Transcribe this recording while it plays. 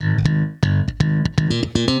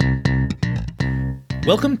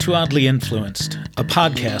Welcome to Oddly Influenced, a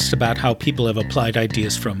podcast about how people have applied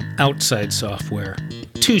ideas from outside software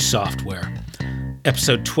to software.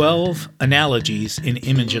 Episode 12, Analogies in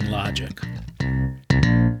Image and Logic.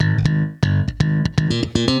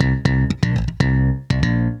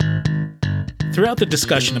 Throughout the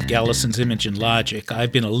discussion of Gallison's image and logic,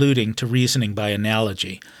 I've been alluding to reasoning by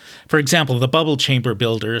analogy. For example, the bubble chamber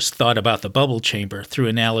builders thought about the bubble chamber through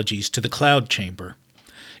analogies to the cloud chamber.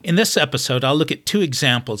 In this episode, I'll look at two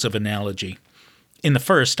examples of analogy. In the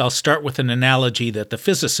first, I'll start with an analogy that the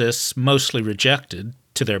physicists mostly rejected,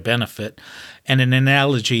 to their benefit, and an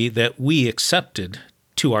analogy that we accepted,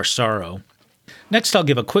 to our sorrow. Next, I'll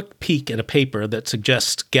give a quick peek at a paper that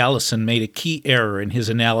suggests Gallison made a key error in his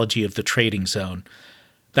analogy of the trading zone.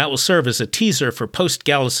 That will serve as a teaser for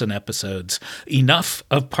post-Gallison episodes. Enough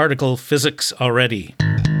of particle physics already.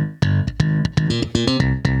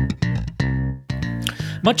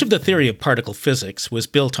 Much of the theory of particle physics was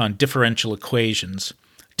built on differential equations.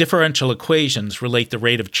 Differential equations relate the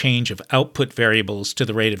rate of change of output variables to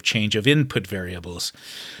the rate of change of input variables.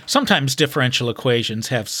 Sometimes differential equations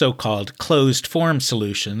have so-called closed-form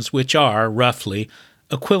solutions, which are, roughly,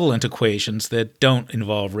 equivalent equations that don't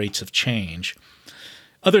involve rates of change.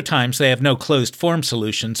 Other times they have no closed-form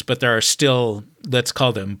solutions, but there are still, let's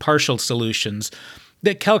call them partial solutions,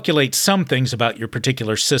 that calculate some things about your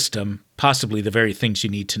particular system, possibly the very things you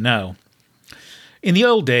need to know. In the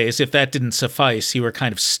old days, if that didn't suffice, you were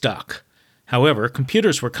kind of stuck. However,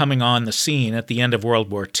 computers were coming on the scene at the end of World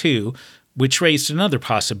War II, which raised another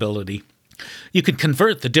possibility. You could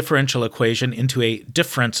convert the differential equation into a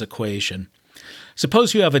difference equation.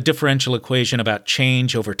 Suppose you have a differential equation about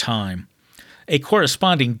change over time. A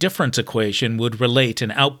corresponding difference equation would relate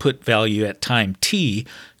an output value at time t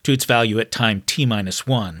to its value at time t minus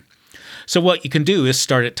 1. So what you can do is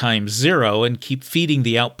start at time 0 and keep feeding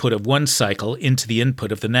the output of one cycle into the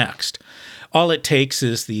input of the next. All it takes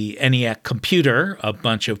is the ENIAC computer, a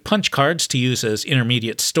bunch of punch cards to use as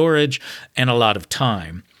intermediate storage, and a lot of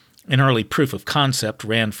time. An early proof of concept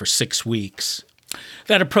ran for 6 weeks.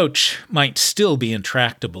 That approach might still be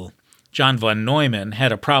intractable. John von Neumann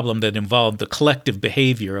had a problem that involved the collective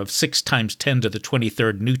behavior of 6 times 10 to the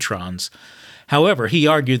 23rd neutrons. However, he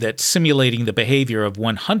argued that simulating the behavior of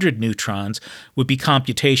 100 neutrons would be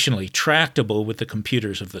computationally tractable with the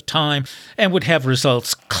computers of the time and would have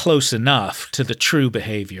results close enough to the true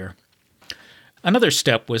behavior. Another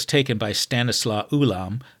step was taken by Stanislaw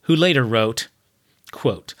Ulam, who later wrote,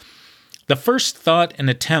 quote, "The first thought and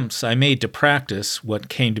attempts I made to practice what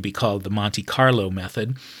came to be called the Monte Carlo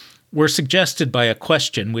method were suggested by a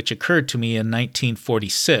question which occurred to me in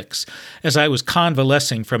 1946 as I was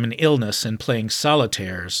convalescing from an illness and playing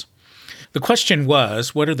solitaires. The question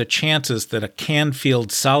was, what are the chances that a Canfield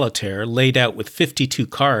solitaire laid out with 52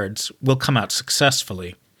 cards will come out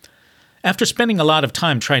successfully? After spending a lot of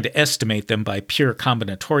time trying to estimate them by pure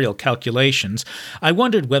combinatorial calculations, I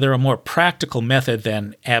wondered whether a more practical method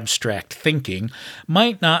than abstract thinking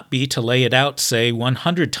might not be to lay it out, say,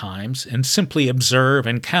 100 times and simply observe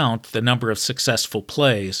and count the number of successful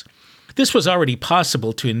plays. This was already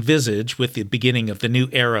possible to envisage with the beginning of the new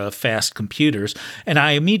era of fast computers, and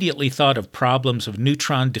I immediately thought of problems of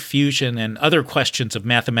neutron diffusion and other questions of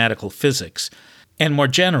mathematical physics, and more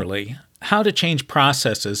generally, how to change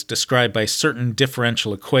processes described by certain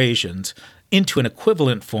differential equations into an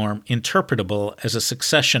equivalent form interpretable as a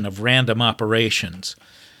succession of random operations.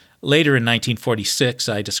 Later in 1946,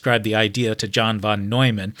 I described the idea to John von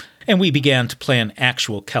Neumann, and we began to plan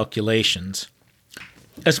actual calculations.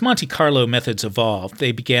 As Monte Carlo methods evolved,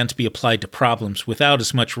 they began to be applied to problems without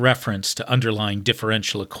as much reference to underlying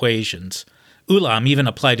differential equations. Ulam even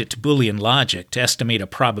applied it to Boolean logic to estimate a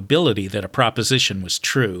probability that a proposition was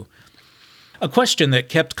true. A question that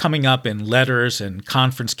kept coming up in letters and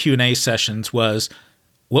conference Q&A sessions was,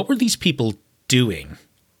 what were these people doing?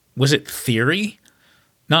 Was it theory?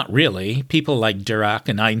 Not really. People like Dirac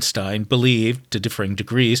and Einstein believed, to differing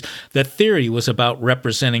degrees, that theory was about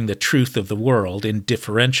representing the truth of the world in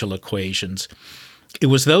differential equations. It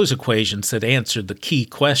was those equations that answered the key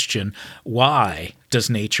question, why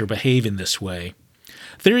does nature behave in this way?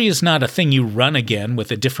 Theory is not a thing you run again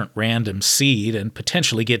with a different random seed and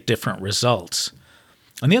potentially get different results.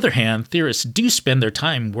 On the other hand, theorists do spend their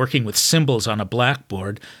time working with symbols on a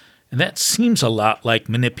blackboard, and that seems a lot like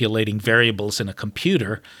manipulating variables in a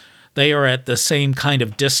computer. They are at the same kind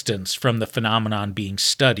of distance from the phenomenon being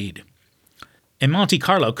studied. And Monte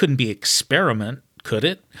Carlo couldn't be experiment, could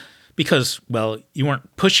it? Because, well, you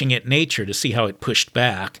weren't pushing at nature to see how it pushed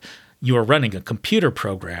back. You were running a computer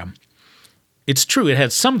program. It's true it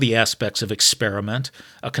had some of the aspects of experiment.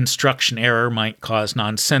 A construction error might cause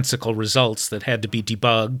nonsensical results that had to be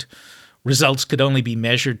debugged. Results could only be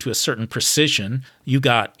measured to a certain precision. You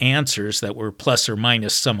got answers that were plus or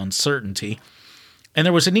minus some uncertainty. And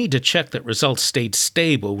there was a need to check that results stayed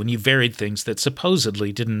stable when you varied things that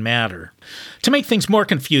supposedly didn't matter. To make things more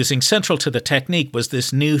confusing, central to the technique was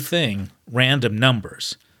this new thing, random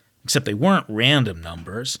numbers. Except they weren't random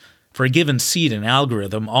numbers. For a given seed and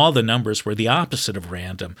algorithm, all the numbers were the opposite of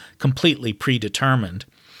random, completely predetermined.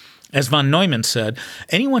 As von Neumann said,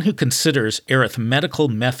 anyone who considers arithmetical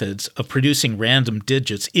methods of producing random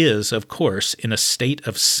digits is, of course, in a state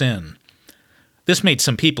of sin. This made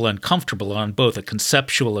some people uncomfortable on both a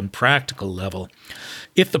conceptual and practical level.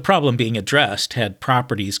 If the problem being addressed had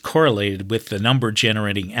properties correlated with the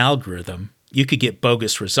number-generating algorithm, you could get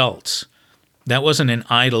bogus results. That wasn't an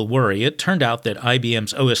idle worry. It turned out that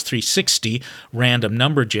IBM's OS360 random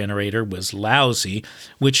number generator was lousy,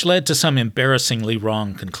 which led to some embarrassingly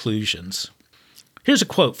wrong conclusions. Here's a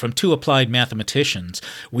quote from two applied mathematicians.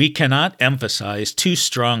 "We cannot emphasize too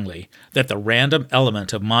strongly that the random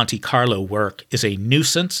element of Monte Carlo work is a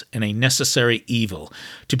nuisance and a necessary evil,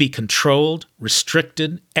 to be controlled,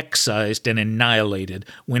 restricted, excised, and annihilated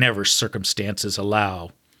whenever circumstances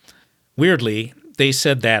allow." Weirdly, they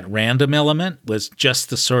said that random element was just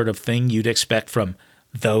the sort of thing you'd expect from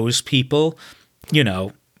those people,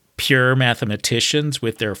 pure mathematicians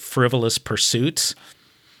with their frivolous pursuits.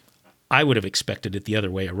 I would have expected it the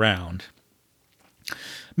other way around.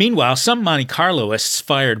 Meanwhile, some Monte Carloists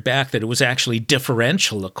fired back that it was actually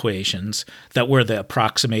differential equations that were the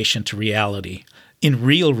approximation to reality. In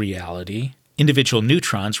real reality, individual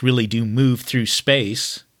neutrons really do move through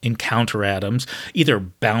space, encounter atoms, either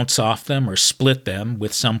bounce off them or split them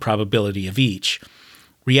with some probability of each.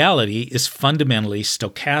 Reality is fundamentally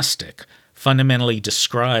stochastic, fundamentally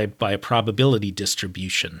described by a probability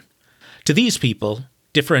distribution. To these people,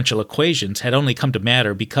 differential equations had only come to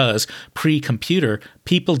matter because, pre-computer,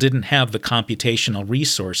 people didn't have the computational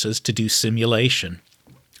resources to do simulation.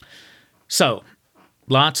 So,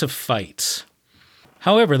 lots of fights.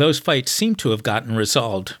 However, those fights seem to have gotten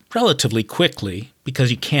resolved relatively quickly because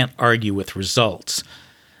you can't argue with results.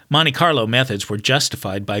 Monte Carlo methods were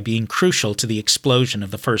justified by being crucial to the explosion of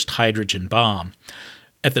the first hydrogen bomb.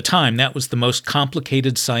 At the time, that was the most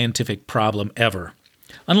complicated scientific problem ever.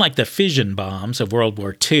 Unlike the fission bombs of World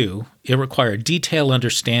War II, it required detailed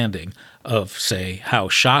understanding of, say, how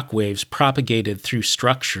shock waves propagated through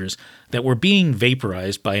structures that were being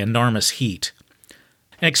vaporized by enormous heat.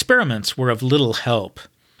 And experiments were of little help.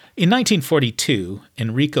 In 1942,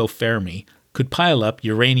 Enrico Fermi could pile up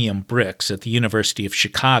uranium bricks at the University of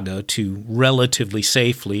Chicago to relatively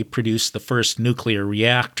safely produce the first nuclear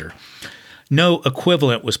reactor. No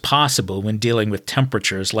equivalent was possible when dealing with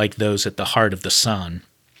temperatures like those at the heart of the sun.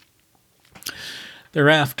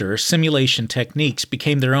 Thereafter, simulation techniques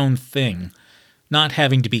became their own thing, not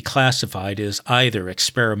having to be classified as either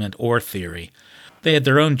experiment or theory. They had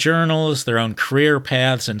their own journals, their own career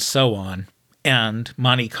paths, and so on. And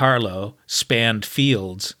Monte Carlo spanned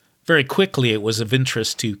fields. Very quickly it was of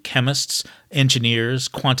interest to chemists, engineers,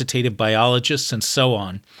 quantitative biologists, and so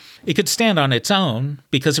on. It could stand on its own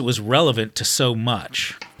because it was relevant to so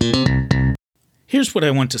much. Here's what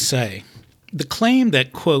I want to say. The claim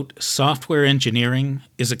that, quote, software engineering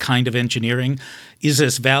is a kind of engineering is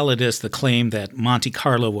as valid as the claim that Monte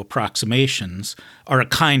Carlo approximations are a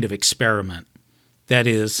kind of experiment. That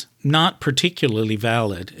is, not particularly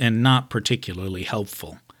valid and not particularly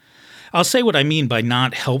helpful. I'll say what I mean by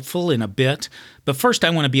not helpful in a bit, but first I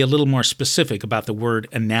want to be a little more specific about the word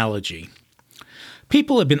analogy.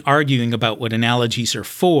 People have been arguing about what analogies are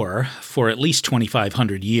for at least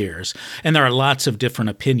 2,500 years, and there are lots of different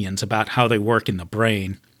opinions about how they work in the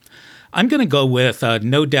brain. I'm going to go with a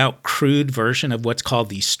no doubt crude version of what's called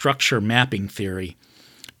the structure mapping theory.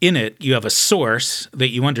 In it, you have a source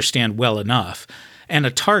that you understand well enough, and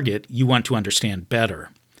a target you want to understand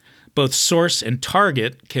better. Both source and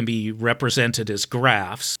target can be represented as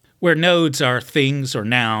graphs, where nodes are things or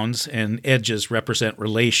nouns and edges represent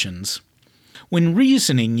relations. When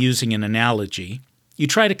reasoning using an analogy, you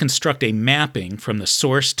try to construct a mapping from the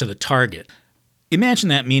source to the target. Imagine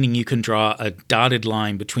that meaning you can draw a dotted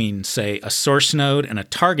line between, say, a source node and a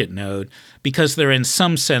target node because they're in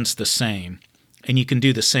some sense the same, and you can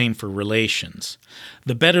do the same for relations.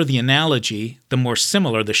 The better the analogy, the more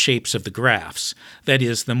similar the shapes of the graphs. That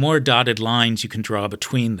is, the more dotted lines you can draw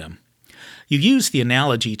between them. You use the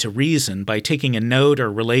analogy to reason by taking a node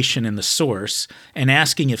or relation in the source and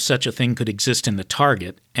asking if such a thing could exist in the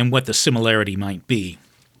target and what the similarity might be.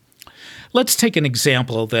 Let's take an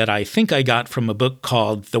example that I think I got from a book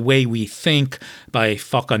called The Way We Think by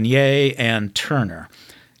Fauconnier and Turner.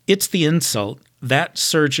 It's the insult, "That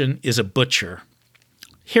surgeon is a butcher."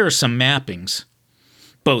 Here are some mappings.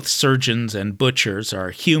 Both surgeons and butchers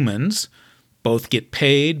are humans. Both get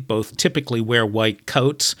paid. Both typically wear white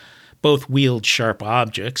coats. Both wield sharp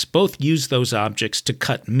objects. Both use those objects to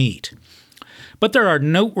cut meat. But there are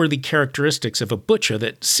noteworthy characteristics of a butcher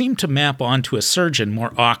that seem to map onto a surgeon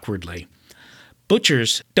more awkwardly.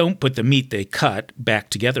 Butchers don't put the meat they cut back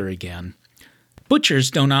together again.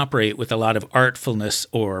 Butchers don't operate with a lot of artfulness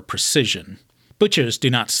or precision. Butchers do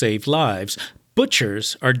not save lives.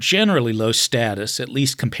 Butchers are generally low status, at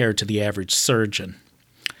least compared to the average surgeon.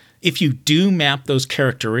 If you do map those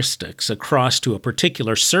characteristics across to a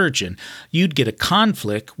particular surgeon, you'd get a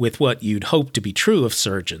conflict with what you'd hope to be true of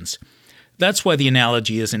surgeons. That's why the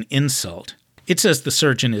analogy is an insult. It says the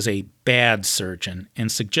surgeon is a bad surgeon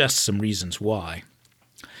and suggests some reasons why.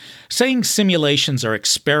 Saying simulations are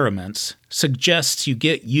experiments suggests you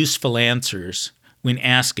get useful answers when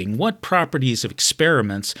asking what properties of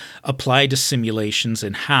experiments apply to simulations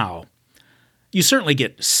and how. You certainly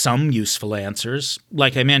get some useful answers.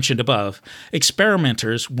 Like I mentioned above,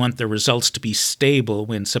 experimenters want their results to be stable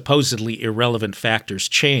when supposedly irrelevant factors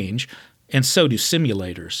change, and so do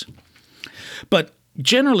simulators. But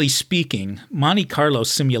generally speaking, Monte Carlo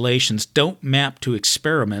simulations don't map to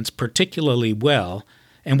experiments particularly well,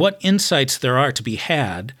 and what insights there are to be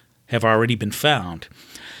had have already been found.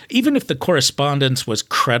 Even if the correspondence was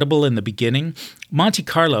credible in the beginning, Monte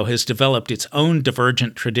Carlo has developed its own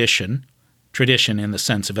divergent tradition in the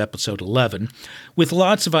sense of episode 11, with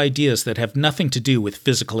lots of ideas that have nothing to do with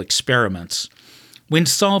physical experiments. When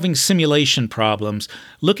solving simulation problems,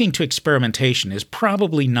 looking to experimentation is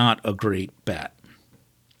probably not a great bet.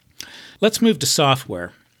 Let's move to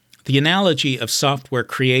software. The analogy of software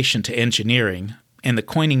creation to engineering, and the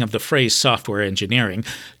coining of the phrase software engineering,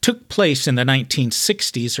 took place in the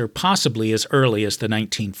 1960s or possibly as early as the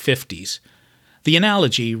 1950s. The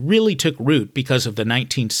analogy really took root because of the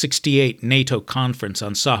 1968 NATO Conference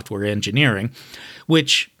on Software Engineering,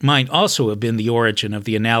 which might also have been the origin of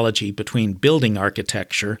the analogy between building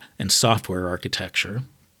architecture and software architecture.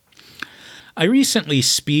 I recently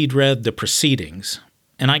speed-read the proceedings,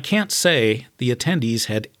 and I can't say the attendees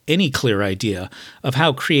had any clear idea of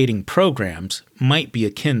how creating programs might be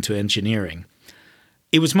akin to engineering.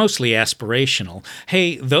 It was mostly aspirational.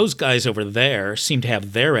 Hey, those guys over there seem to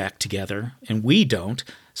have their act together, and we don't,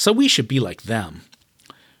 so we should be like them.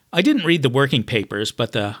 I didn't read the working papers,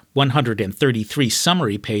 but the 133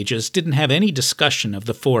 summary pages didn't have any discussion of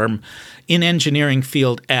the form, in engineering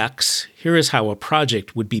field X, here is how a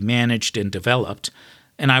project would be managed and developed,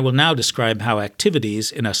 and I will now describe how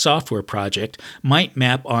activities in a software project might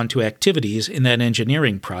map onto activities in that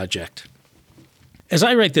engineering project. As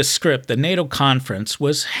I write this script, the NATO conference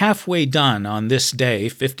was halfway done on this day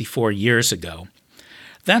 54 years ago.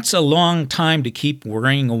 That's a long time to keep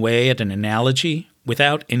worrying away at an analogy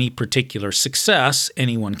without any particular success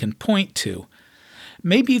anyone can point to.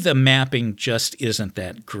 Maybe the mapping just isn't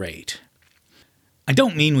that great. I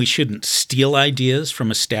don't mean we shouldn't steal ideas from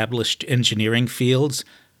established engineering fields.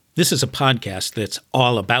 This is a podcast that's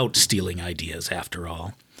all about stealing ideas, after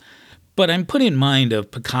all. But I'm put in mind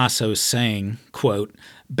of Picasso's saying, quote,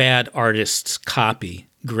 "Bad artists copy,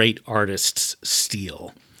 great artists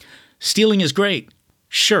steal." Stealing is great.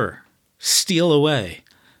 Sure, steal away.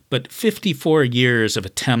 But 54 years of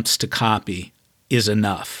attempts to copy is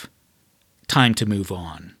enough. Time to move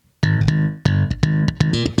on.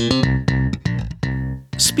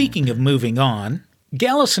 Speaking of moving on,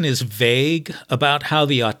 Galison is vague about how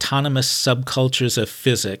the autonomous subcultures of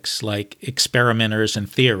physics, like experimenters and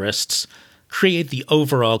theorists, create the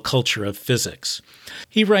overall culture of physics.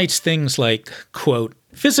 He writes things like, quote,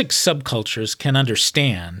 "Physics subcultures can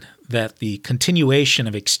understand that the continuation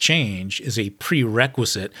of exchange is a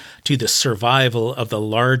prerequisite to the survival of the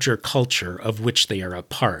larger culture of which they are a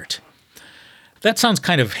part." That sounds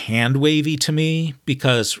kind of hand-wavy to me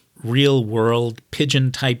because real-world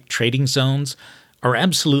pigeon-type trading zones are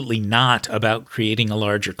absolutely not about creating a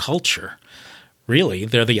larger culture. Really,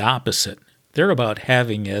 they're the opposite. They're about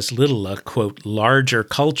having as little a, quote, larger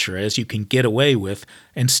culture as you can get away with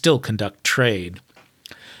and still conduct trade.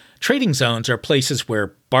 Trading zones are places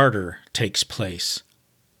where barter takes place.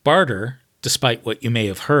 Barter, despite what you may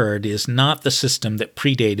have heard, is not the system that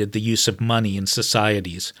predated the use of money in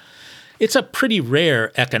societies. It's a pretty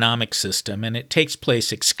rare economic system, and it takes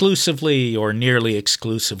place exclusively or nearly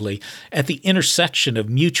exclusively at the intersection of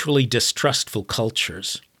mutually distrustful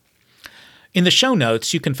cultures. In the show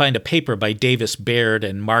notes, you can find a paper by Davis Baird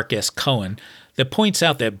and Mark S. Cohen that points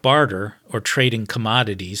out that barter, or trading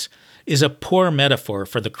commodities, is a poor metaphor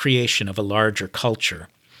for the creation of a larger culture.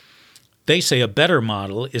 They say a better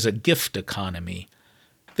model is a gift economy.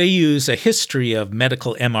 They use a history of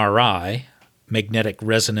medical MRI, magnetic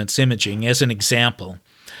resonance imaging, as an example.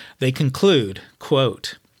 They conclude,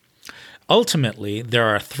 quote, "Ultimately, there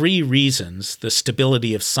are 3 reasons the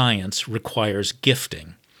stability of science requires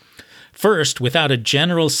gifting. First, without a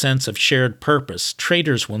general sense of shared purpose,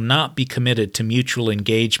 traders will not be committed to mutual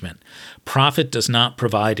engagement. Profit does not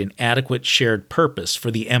provide an adequate shared purpose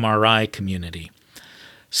for the MRI community.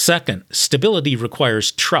 Second, stability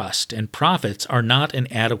requires trust, and profits are not an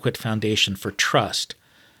adequate foundation for trust.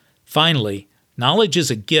 Finally, knowledge is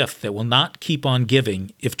a gift that will not keep on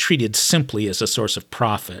giving if treated simply as a source of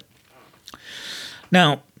profit."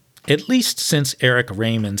 Now, at least since Eric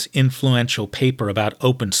Raymond's influential paper about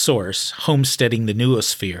open source, Homesteading the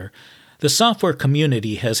Noosphere, the software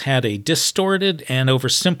community has had a distorted and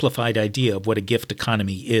oversimplified idea of what a gift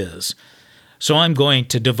economy is. So I'm going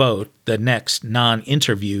to devote the next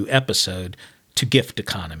non-interview episode to gift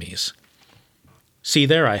economies. See you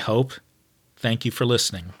there, I hope. Thank you for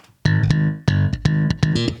listening.